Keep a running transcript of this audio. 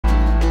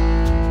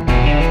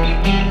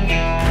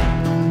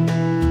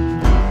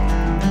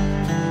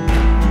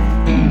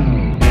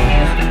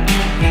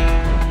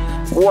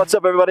What's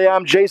up, everybody?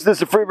 I'm Jason.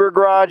 This is Freebird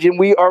Garage, and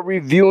we are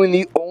reviewing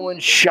the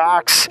Ohlins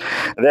shocks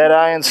that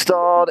I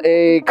installed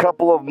a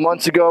couple of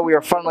months ago. We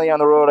are finally on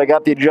the road. I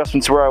got the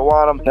adjustments where I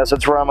want them. Now,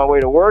 since we're on my way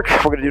to work,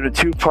 we're going to do the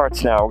two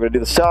parts now. We're going to do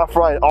the soft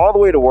ride all the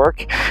way to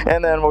work,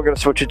 and then we're going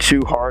to switch it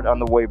to hard on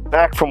the way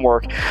back from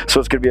work. So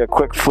it's going to be a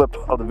quick flip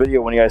of the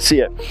video when you guys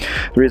see it.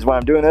 The reason why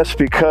I'm doing this,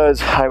 because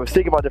I was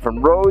thinking about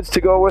different roads to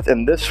go with,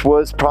 and this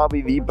was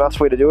probably the best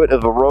way to do it,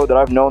 of a road that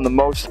I've known the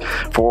most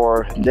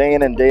for day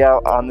in and day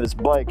out on this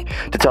bike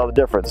to tell the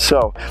difference.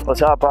 So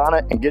let's hop on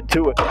it and get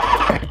to it.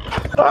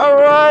 All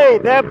right,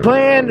 that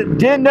plan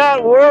did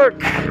not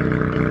work.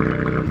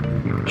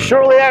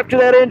 Shortly after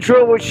that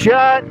intro was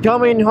shot,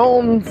 coming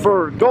home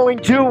for going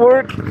to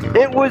work,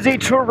 it was a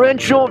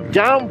torrential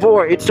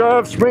downpour. It started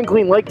off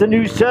sprinkling like the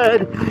news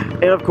said,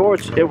 and of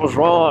course it was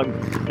wrong.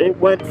 It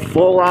went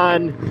full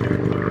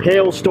on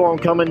hailstorm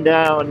coming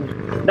down.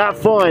 Not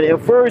fun.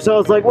 At first I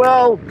was like,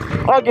 well,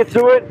 I'll get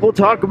through it, we'll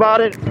talk about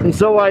it, and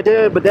so I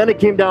did, but then it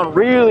came down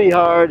really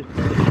hard,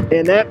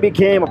 and that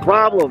became a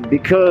problem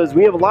because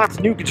we have lots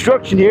of new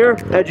construction here,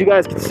 as you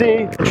guys can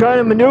see. Trying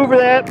to maneuver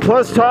that,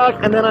 plus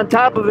talk, and then on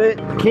top of it,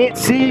 can't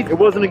see. It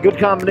wasn't a good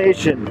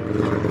combination.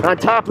 On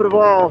top of it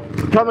all,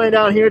 coming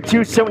down here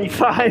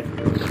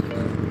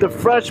 275, the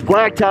fresh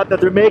blacktop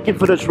that they're making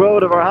for this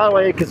road of our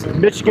highway, because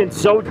Michigan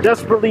so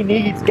desperately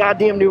needs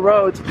goddamn new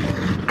roads,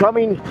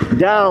 coming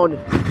down,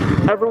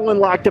 everyone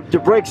locked up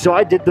their brakes, so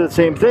I did the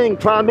same thing.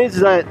 Problem is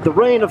that the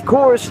rain, of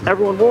course,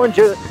 everyone warned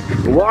you,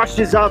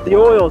 washes out the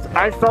oils.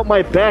 I felt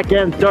my back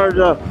end started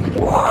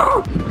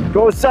to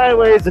go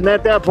sideways, and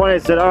at that point I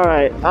said, all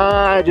right,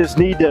 I just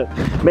need to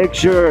make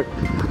sure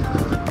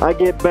I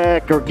get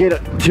back or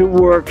get to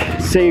work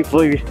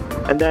safely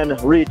and then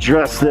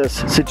readdress this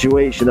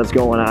situation that's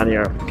going on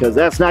here, because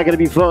that's not going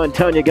to be fun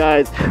telling you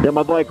guys that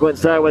my bike went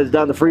sideways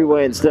down the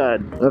freeway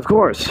instead. Of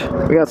course,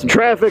 we got some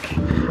traffic.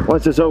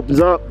 Once this opens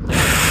up,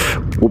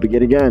 we'll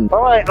begin again.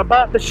 All right,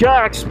 about the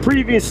shocks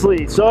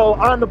previously. So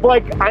on the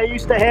bike, I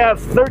used to have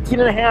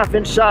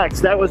 13.5-inch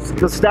shocks. That was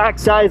the stock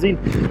sizing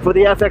for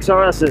the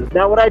FXRSs.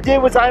 Now what I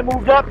did was I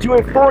moved up to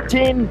a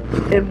 14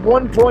 and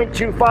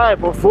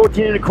 1.25 or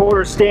 14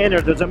 1/4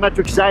 standard. There's a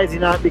metric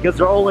sizing on it because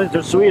they're Ohlins,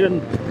 they're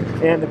Sweden,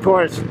 and of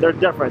course they're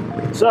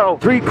different. So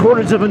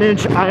 3/4 of an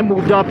inch I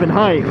moved up in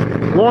height.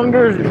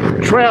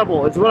 Longer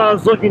travel is what I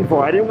was looking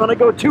for. I didn't want to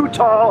go too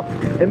tall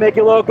and make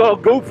it look all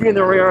goofy in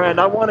the rear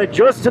end. I wanted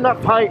just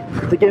enough height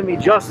to give me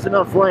just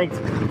enough length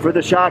for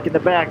the shock in the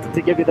back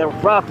to give you the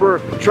proper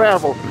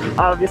travel.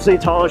 Obviously,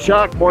 taller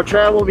shock, more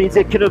travel means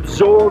it can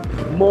absorb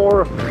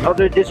more of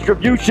the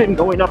distribution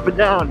going up and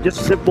down.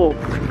 Just simple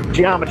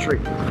geometry.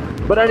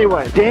 But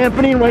anyway,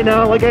 dampening right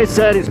now, like I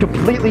said, is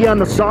completely on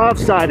the soft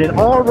side, and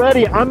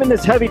already I'm in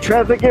this heavy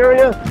traffic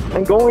area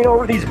and going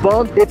over these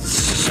bumps, it's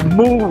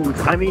smooth.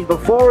 I mean,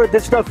 before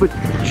this stuff would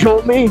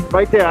jolt me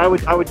right there, I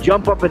would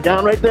jump up and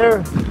down right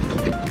there,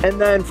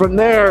 and then from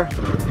there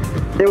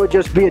it would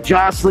just be a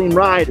jostling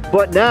ride.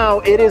 But now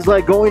it is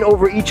like going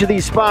over each of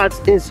these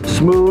spots is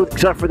smooth,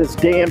 except for this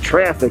damn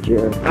traffic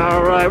here.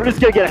 All right, we're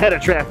just gonna get ahead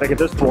of traffic at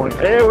this point.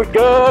 There we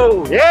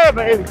go. Yeah,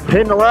 baby.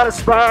 Hitting a lot of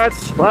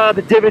spots, a lot of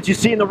the divots you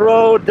see in the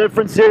road,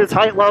 differences,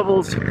 height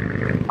levels.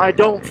 I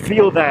don't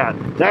feel that.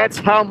 That's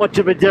how much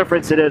of a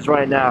difference it is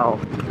right now.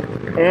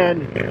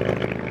 And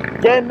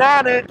getting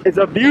on it is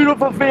a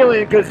beautiful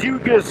feeling because you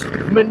just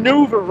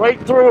maneuver right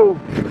through,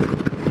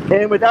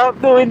 and without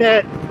feeling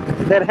that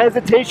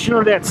hesitation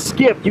or that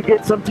skip you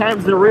get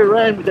sometimes in the rear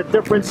end with the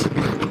difference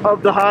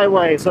of the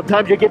highway.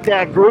 Sometimes you get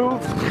that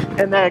groove,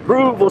 and that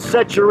groove will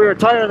set your rear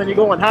tire, and then you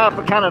go and hop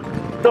and kind of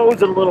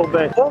throws it a little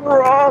bit.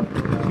 Overall,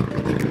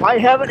 I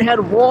haven't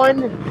had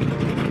one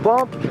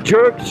bump,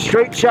 jerk,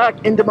 straight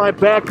shock into my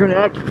back or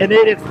neck, and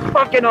it is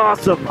fucking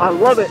awesome. I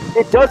love it.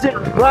 It doesn't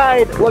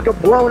ride like a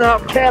blown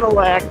out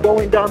Cadillac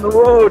going down the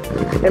road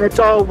and it's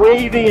all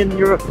wavy and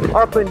you're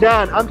up and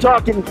down. I'm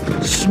talking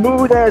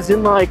smooth as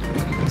in like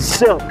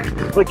silk.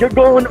 Like you're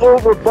going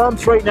over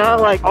bumps right now,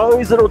 like all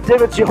these little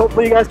divots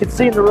hopefully you guys can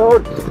see in the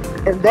road,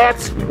 and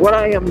that's what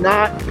I am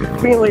not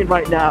feeling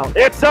right now.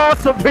 It's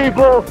awesome,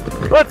 people.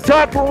 Let's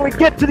talk when we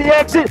get to the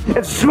exit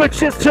and switch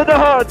this to the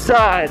hard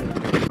side.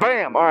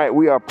 Bam! All right,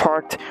 we are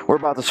parked. We're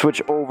about to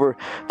switch over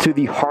to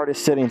the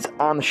hardest settings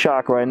on the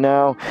shock right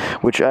now,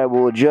 which I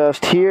will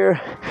adjust here.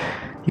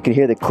 You can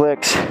hear the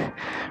clicks.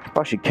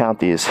 I should count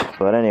these,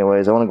 but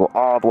anyways, I want to go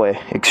all the way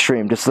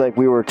extreme, just like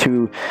we were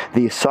to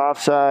the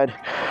soft side.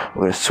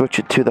 We're going to switch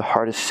it to the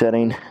hardest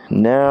setting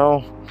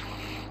now.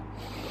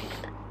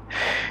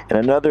 And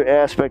another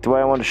aspect of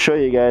why I wanted to show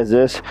you guys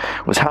this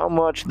was how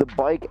much the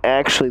bike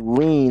actually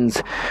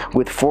leans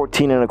with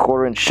 14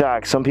 1/4 inch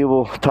shocks. Some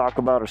people talk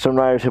about, or some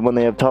riders when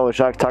they have taller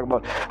shocks, talk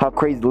about how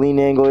crazy the lean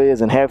angle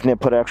is and having to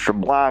put extra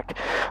block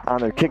on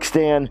their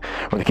kickstand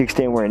or the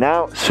kickstand wearing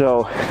out.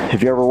 So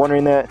if you're ever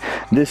wondering that,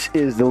 this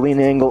is the lean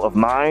angle of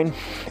mine,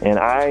 and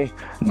I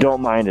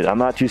don't mind it. I'm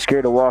not too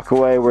scared to walk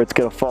away where it's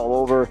going to fall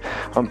over.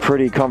 I'm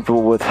pretty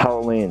comfortable with how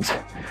it leans.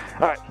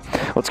 Alright,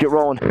 let's get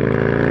rolling.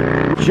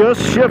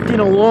 Just shifting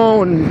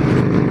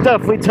alone,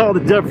 definitely tell the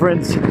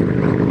difference.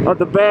 of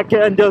the back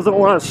end doesn't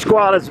want to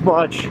squat as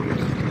much.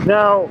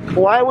 Now,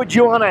 why would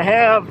you want to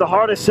have the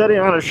hardest setting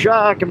on a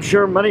shock? I'm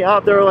sure many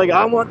out there are like,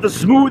 I want the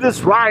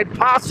smoothest ride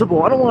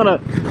possible. I don't want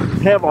to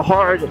have a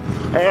hard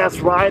ass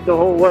ride the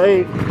whole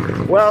way.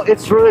 Well,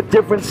 it's for a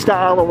different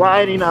style of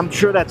riding. I'm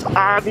sure that's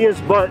obvious,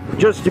 but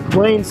just to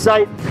plain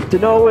sight to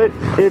know it,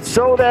 it's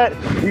so that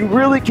you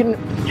really can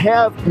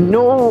have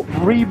no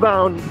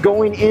rebound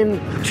going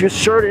into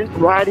certain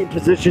riding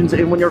positions,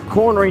 and when you're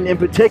cornering in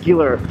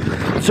particular,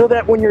 so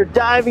that when you're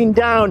diving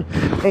down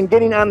and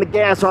getting on the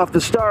gas off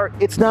the start,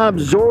 it's not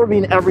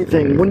absorbing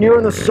everything. When you're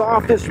in the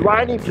softest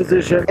riding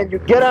position and you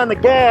get on the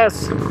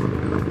gas,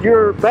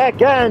 your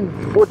back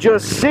end will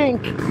just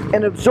sink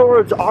and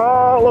absorbs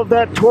all of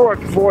that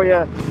torque for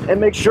you and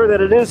make sure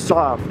that it is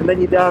soft, and then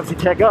you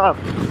obviously take off.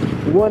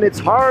 When it's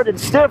hard and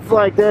stiff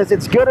like this,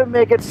 it's going to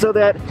make it so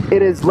that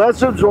it is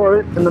less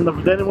absorbent, and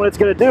then what it's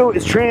going to do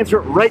is transfer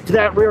it right to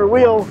that rear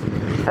wheel,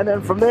 and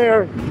then from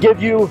there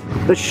give you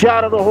the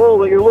shot of the hole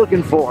that you're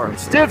looking for.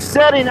 Stiff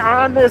setting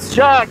on this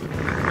shock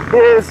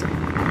is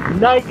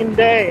night and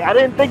day. I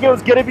didn't think it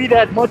was going to be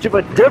that much of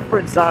a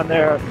difference on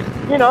there.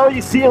 You know,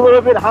 you see a little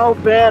bit how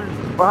bad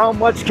or how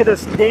much could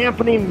this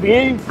dampening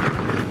be,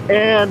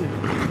 and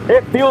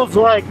it feels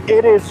like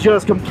it is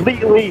just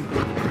completely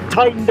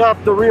tightened up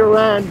the rear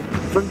end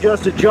from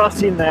just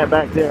adjusting that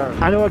back there.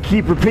 I know I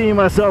keep repeating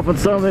myself on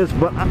some of this,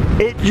 but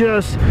it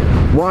just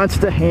wants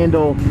to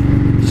handle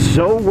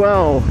so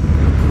well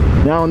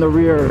now in the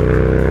rear,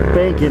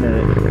 banking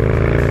it.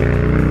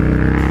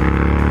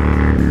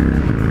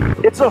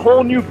 It's a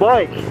whole new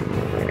bike.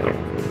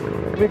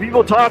 I mean,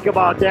 people talk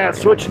about that,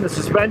 switching the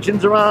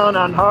suspensions around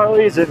on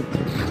Harleys and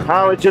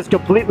how it just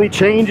completely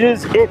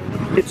changes.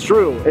 It's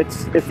true.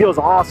 It feels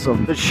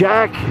awesome. The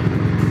shock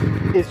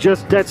is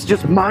that's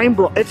just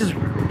mind-blowing. It just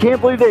can't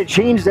believe they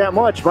changed that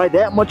much, right?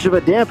 That much of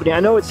a dampening.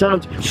 I know it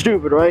sounds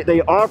stupid, right?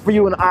 They offer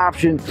you an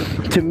option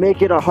to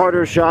make it a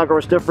harder shock or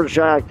a stiffer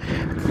shock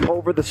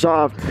over the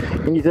soft,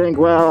 and you think,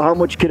 well, how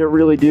much could it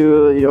really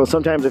do? You know,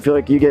 sometimes I feel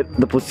like you get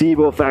the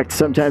placebo effect.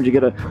 Sometimes you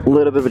get a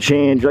little bit of a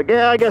change. Like,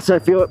 yeah, I guess I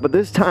feel it, but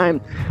this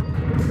time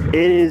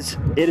it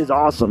is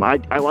awesome. I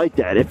like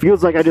that. It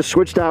feels like I just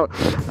switched out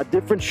a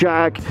different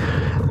shock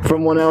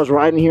from when I was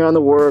riding here on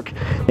the work,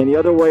 and the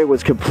other way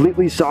was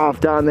completely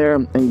soft on there,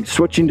 and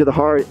switching to the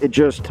hard, it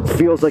just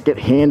feels like it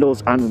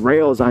handles on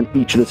rails on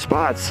each of the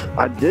spots.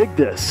 I dig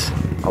this.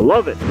 I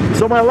love it.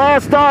 So my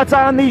last thoughts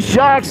on these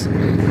shocks: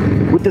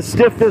 with the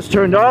stiffness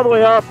turned all the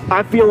way up,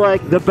 I feel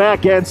like the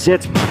back end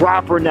sits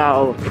proper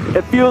now.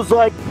 It feels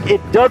like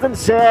it doesn't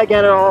sag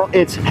at all.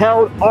 It's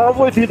held all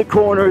the way through the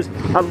corners.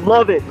 I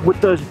love it.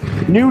 With the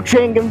new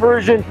chain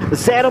conversion, the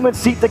saddleman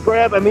seat to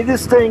grab, I mean,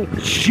 this thing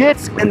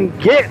shits and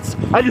gets.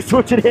 I just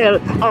wish it had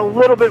a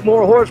little bit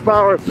more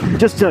horsepower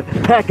just to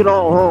pack it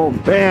all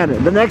home.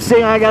 Man, the next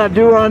thing I gotta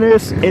do on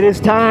this, it is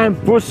time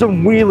for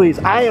some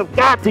wheelies. I have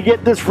got to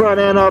get this front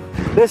end up.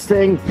 This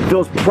thing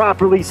feels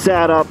properly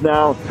sat up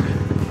now.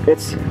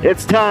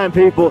 It's time,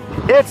 people.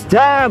 It's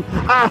time.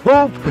 I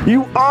hope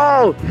you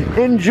all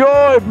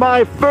enjoyed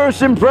my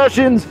first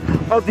impressions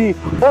of the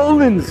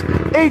Ohlins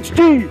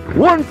HD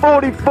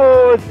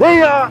 144.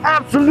 They are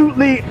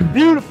absolutely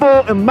beautiful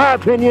in my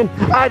opinion.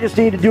 I just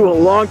need to do a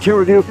long-term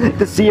review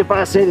to see if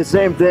I say the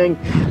same thing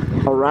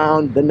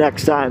around the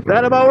next time.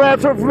 That about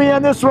wraps up for me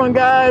on this one,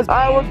 guys.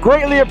 I would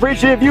greatly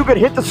appreciate if you could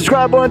hit the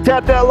subscribe button,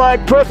 tap that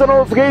like, press the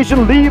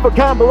notification, leave a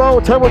comment below,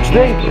 tell me what you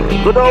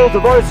think. For those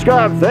who've already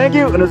subscribed, thank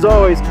you, and as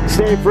always,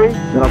 stay free,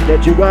 and I'll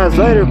catch you guys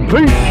later.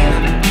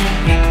 Peace!